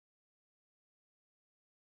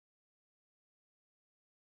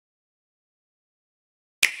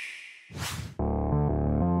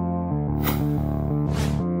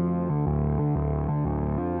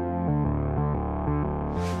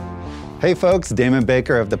Hey folks, Damon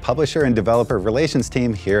Baker of the Publisher and Developer Relations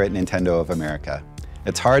team here at Nintendo of America.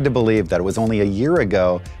 It's hard to believe that it was only a year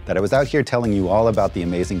ago that I was out here telling you all about the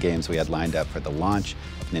amazing games we had lined up for the launch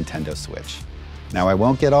of Nintendo Switch. Now I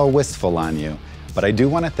won't get all wistful on you, but I do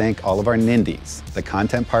want to thank all of our Nindies, the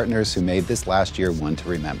content partners who made this last year one to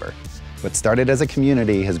remember. What started as a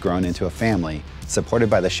community has grown into a family,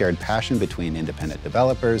 supported by the shared passion between independent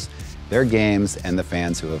developers, their games, and the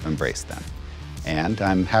fans who have embraced them. And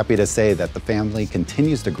I'm happy to say that the family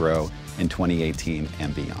continues to grow in 2018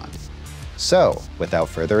 and beyond. So, without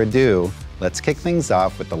further ado, let's kick things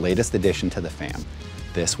off with the latest addition to the fam.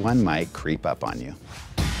 This one might creep up on you.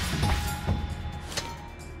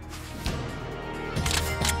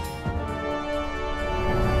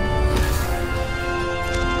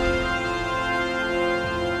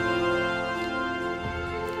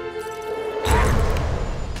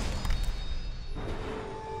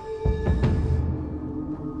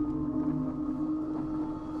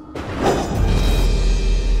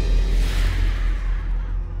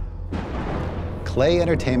 Klei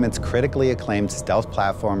Entertainment's critically acclaimed stealth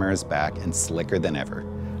platformer is back and slicker than ever.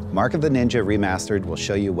 Mark of the Ninja Remastered will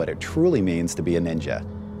show you what it truly means to be a ninja.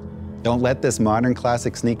 Don't let this modern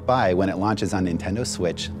classic sneak by when it launches on Nintendo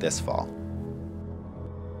Switch this fall.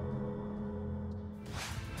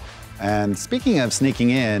 And speaking of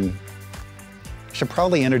sneaking in, I should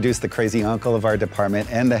probably introduce the crazy uncle of our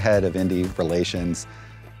department and the head of indie relations,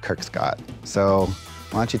 Kirk Scott. So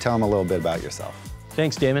why don't you tell him a little bit about yourself?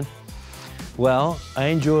 Thanks, Damon. Well, I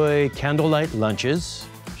enjoy candlelight lunches,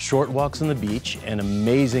 short walks on the beach, and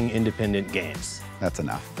amazing independent games. That's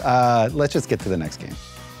enough. Let's just get to the next game.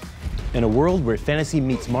 In a world where fantasy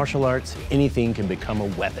meets martial arts, anything can become a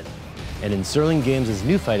weapon. And in Sterling Games'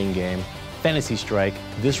 new fighting game, Fantasy Strike,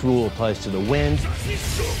 this rule applies to the wind,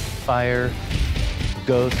 fire,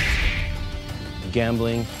 ghosts,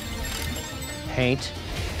 gambling, paint,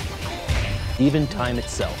 even time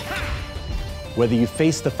itself. Whether you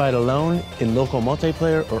face the fight alone, in local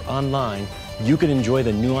multiplayer, or online, you can enjoy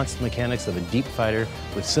the nuanced mechanics of a deep fighter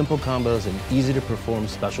with simple combos and easy-to-perform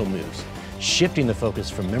special moves, shifting the focus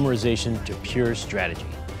from memorization to pure strategy.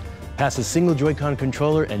 Pass a single Joy-Con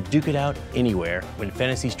controller and duke it out anywhere when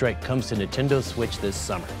Fantasy Strike comes to Nintendo Switch this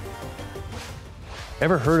summer.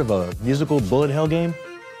 Ever heard of a musical bullet hell game?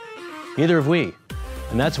 Neither have we,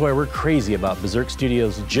 and that's why we're crazy about Berserk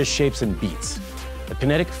Studios' Just Shapes and Beats, a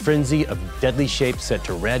kinetic frenzy of deadly shapes set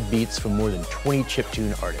to rad beats from more than 20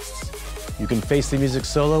 chiptune artists. You can face the music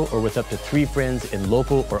solo or with up to 3 friends in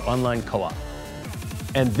local or online co-op.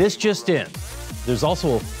 And this just in, there's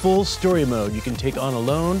also a full story mode you can take on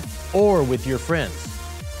alone or with your friends.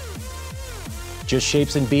 Just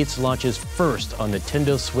Shapes and Beats launches first on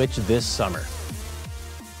Nintendo Switch this summer.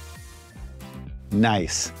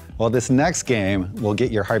 Nice. Well, this next game will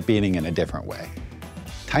get your heart beating in a different way.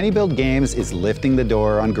 Tiny Build Games is lifting the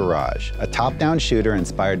door on Garage, a top-down shooter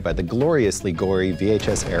inspired by the gloriously gory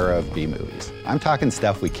VHS era of B-movies. I'm talking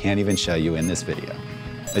stuff we can't even show you in this video.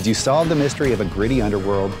 As you solve the mystery of a gritty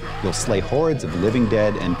underworld, you'll slay hordes of living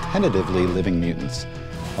dead and tentatively living mutants.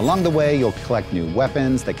 Along the way, you'll collect new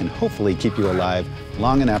weapons that can hopefully keep you alive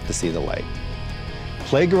long enough to see the light.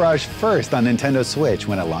 Play Garage first on Nintendo Switch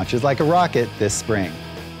when it launches like a rocket this spring.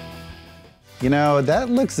 You know,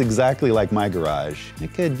 that looks exactly like my garage.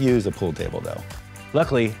 It could use a pool table, though.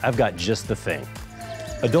 Luckily, I've got just the thing.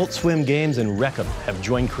 Adult Swim Games and Wreck-'em have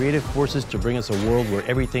joined creative forces to bring us a world where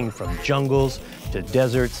everything from jungles to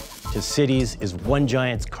deserts to cities is one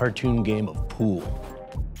giant cartoon game of pool.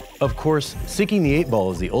 Of course, sinking the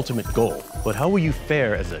 8-ball is the ultimate goal, but how will you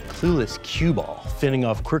fare as a clueless cue ball, fending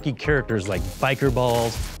off quirky characters like biker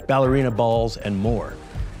balls, ballerina balls, and more?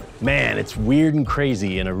 Man, it's weird and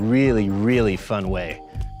crazy in a really, really fun way.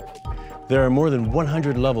 There are more than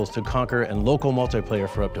 100 levels to conquer and local multiplayer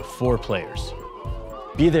for up to 4 players.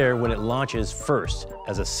 Be there when it launches first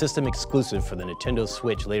as a system exclusive for the Nintendo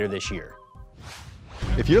Switch later this year.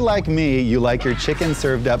 If you're like me, you like your chicken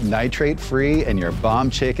served up nitrate-free and your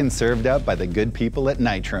bomb chicken served up by the good people at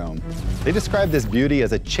Nitrome. They describe this beauty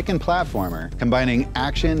as a chicken platformer, combining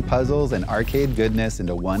action, puzzles, and arcade goodness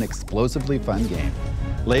into one explosively fun game.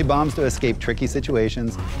 Lay bombs to escape tricky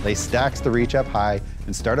situations, lay stacks to reach up high,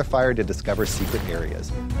 and start a fire to discover secret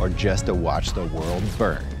areas, or just to watch the world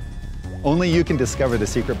burn. Only you can discover the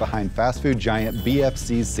secret behind fast food giant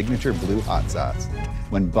BFC's signature blue hot sauce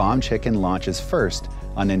when Bomb Chicken launches first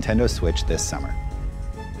on Nintendo Switch this summer.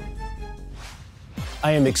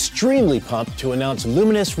 I am extremely pumped to announce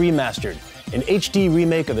LUMINES Remastered, an HD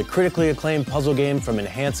remake of the critically acclaimed puzzle game from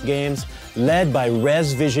Enhanced Games, led by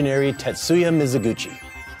Res visionary Tetsuya Mizuguchi.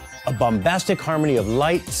 A bombastic harmony of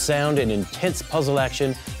light, sound, and intense puzzle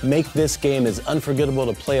action make this game as unforgettable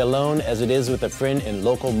to play alone as it is with a friend in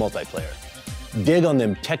local multiplayer. Dig on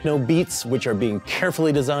them techno beats, which are being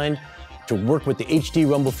carefully designed to work with the HD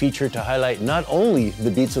Rumble feature to highlight not only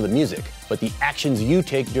the beats of the music, but the actions you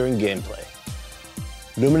take during gameplay.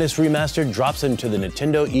 LUMINES Remastered drops into the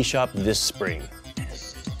Nintendo eShop this spring.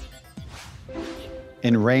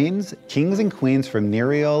 In Reigns, Kings and Queens from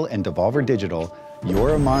Nereal and Devolver Digital,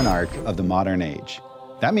 you're a monarch of the modern age.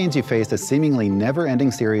 That means you face a seemingly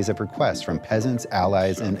never-ending series of requests from peasants,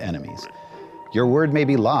 allies, and enemies. Your word may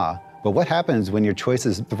be law, but what happens when your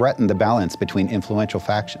choices threaten the balance between influential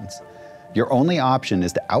factions? Your only option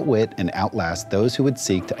is to outwit and outlast those who would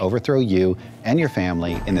seek to overthrow you and your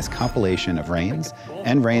family in this compilation of Reigns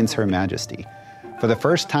and Reigns Her Majesty. For the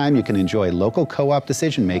first time, you can enjoy local co-op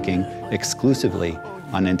decision-making exclusively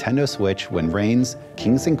on Nintendo Switch when Reigns,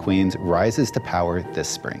 Kings and Queens rises to power this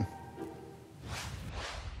spring.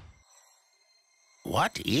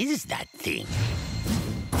 What is that thing?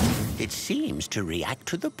 It seems to react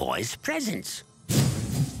to the boy's presence.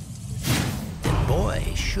 The boy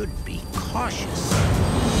should be cautious.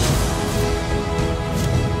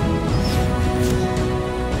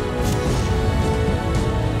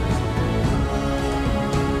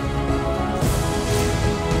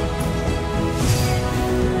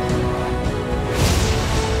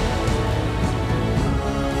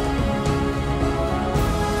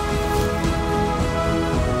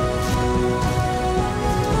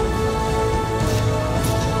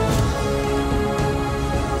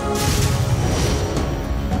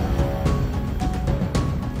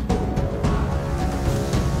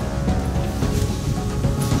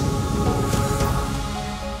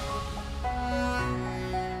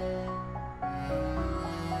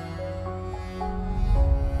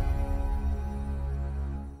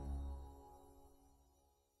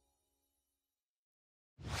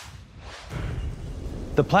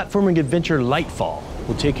 The platforming adventure Lightfall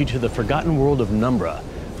will take you to the forgotten world of Numbra,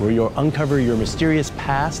 where you'll uncover your mysterious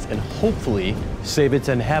past and hopefully save its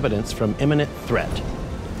inhabitants from imminent threat.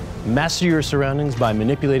 Master your surroundings by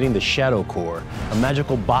manipulating the Shadow Core, a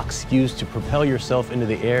magical box used to propel yourself into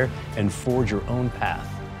the air and forge your own path.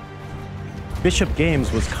 Bishop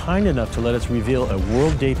Games was kind enough to let us reveal a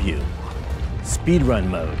world debut, Speedrun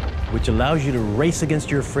Mode, which allows you to race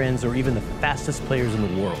against your friends or even the fastest players in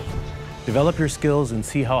the world. Develop your skills and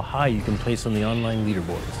see how high you can place on the online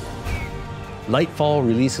leaderboards. Lightfall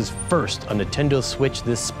releases first on Nintendo Switch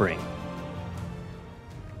this spring.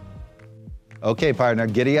 Okay, partner,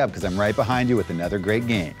 giddy up, because I'm right behind you with another great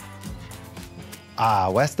game.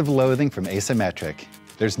 West of Loathing from Asymmetric.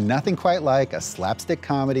 There's nothing quite like a slapstick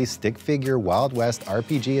comedy, stick figure, Wild West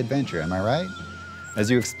RPG adventure, am I right?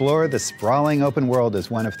 As you explore the sprawling open world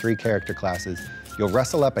as one of 3 character classes, you'll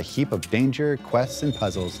wrestle up a heap of danger, quests, and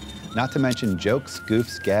puzzles, not to mention jokes,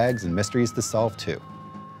 goofs, gags, and mysteries to solve too.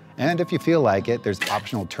 And if you feel like it, there's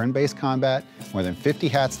optional turn-based combat, more than 50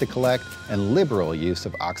 hats to collect, and liberal use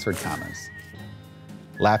of Oxford commas.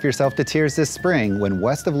 Laugh yourself to tears this spring when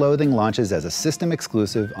West of Loathing launches as a system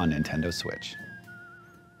exclusive on Nintendo Switch.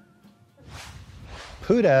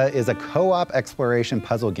 Pode is a co-op exploration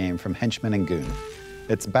puzzle game from Henchman and Goon.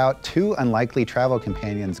 It's about 2 unlikely travel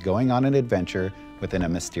companions going on an adventure within a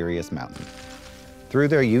mysterious mountain. Through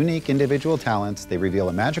their unique individual talents, they reveal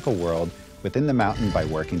a magical world within the mountain by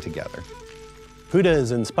working together. Pode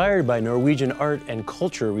is inspired by Norwegian art and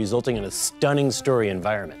culture, resulting in a stunning story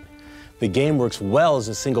environment. The game works well as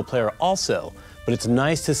a single player also, but it's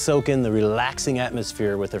nice to soak in the relaxing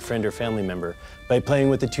atmosphere with a friend or family member by playing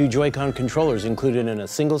with the 2 Joy-Con controllers included in a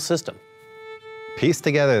single system. Piece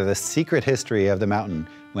together the secret history of the mountain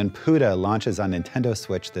when Pode launches on Nintendo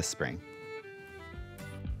Switch this spring.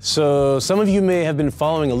 So some of you may have been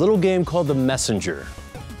following a little game called The Messenger.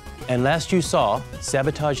 And last you saw,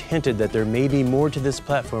 Sabotage hinted that there may be more to this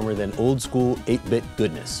platformer than old school 8-bit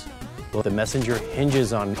goodness. Well, The Messenger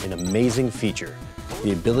hinges on an amazing feature,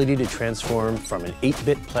 the ability to transform from an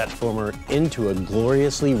 8-bit platformer into a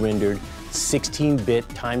gloriously rendered 16-bit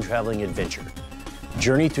time-traveling adventure.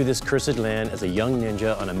 Journey through this cursed land as a young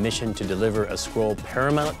ninja on a mission to deliver a scroll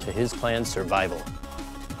paramount to his clan's survival.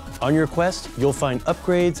 On your quest, you'll find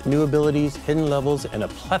upgrades, new abilities, hidden levels, and a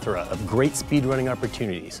plethora of great speedrunning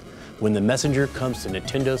opportunities when The Messenger comes to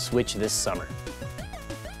Nintendo Switch this summer.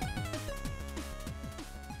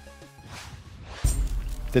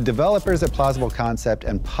 The developers at Plausible Concept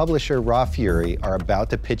and publisher Raw Fury are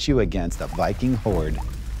about to pitch you against a Viking horde.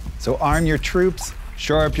 So arm your troops,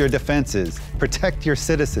 shore up your defenses, protect your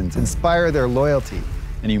citizens, inspire their loyalty,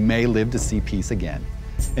 and you may live to see peace again.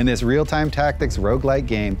 In this real-time tactics roguelike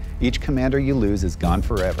game, each commander you lose is gone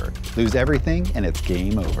forever. Lose everything and it's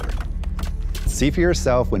game over. See for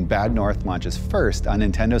yourself when Bad North launches first on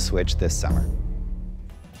Nintendo Switch this summer.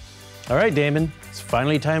 All right, Damon, it's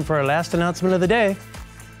finally time for our last announcement of the day.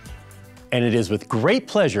 And it is with great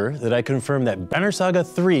pleasure that I confirm that Banner Saga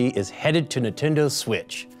 3 is headed to Nintendo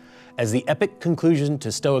Switch. As the epic conclusion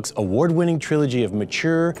to Stoic's award-winning trilogy of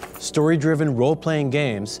mature, story-driven role-playing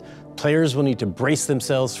games, players will need to brace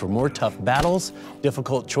themselves for more tough battles,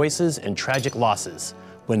 difficult choices, and tragic losses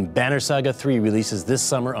when Banner Saga 3 releases this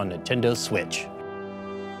summer on Nintendo Switch.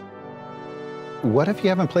 What if you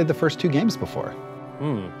haven't played the first 2 games before?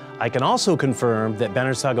 I can also confirm that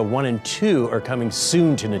Banner Saga 1 and 2 are coming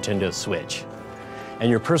soon to Nintendo Switch. And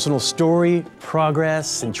your personal story,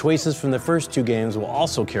 progress, and choices from the first 2 games will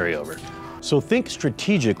also carry over. So think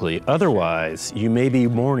strategically, otherwise you may be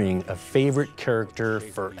mourning a favorite character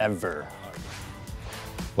forever.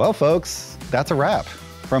 Well, folks, that's a wrap.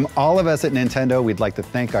 From all of us at Nintendo, we'd like to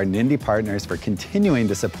thank our Nindy partners for continuing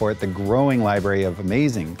to support the growing library of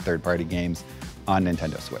amazing third-party games on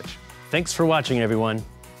Nintendo Switch. Thanks for watching, everyone.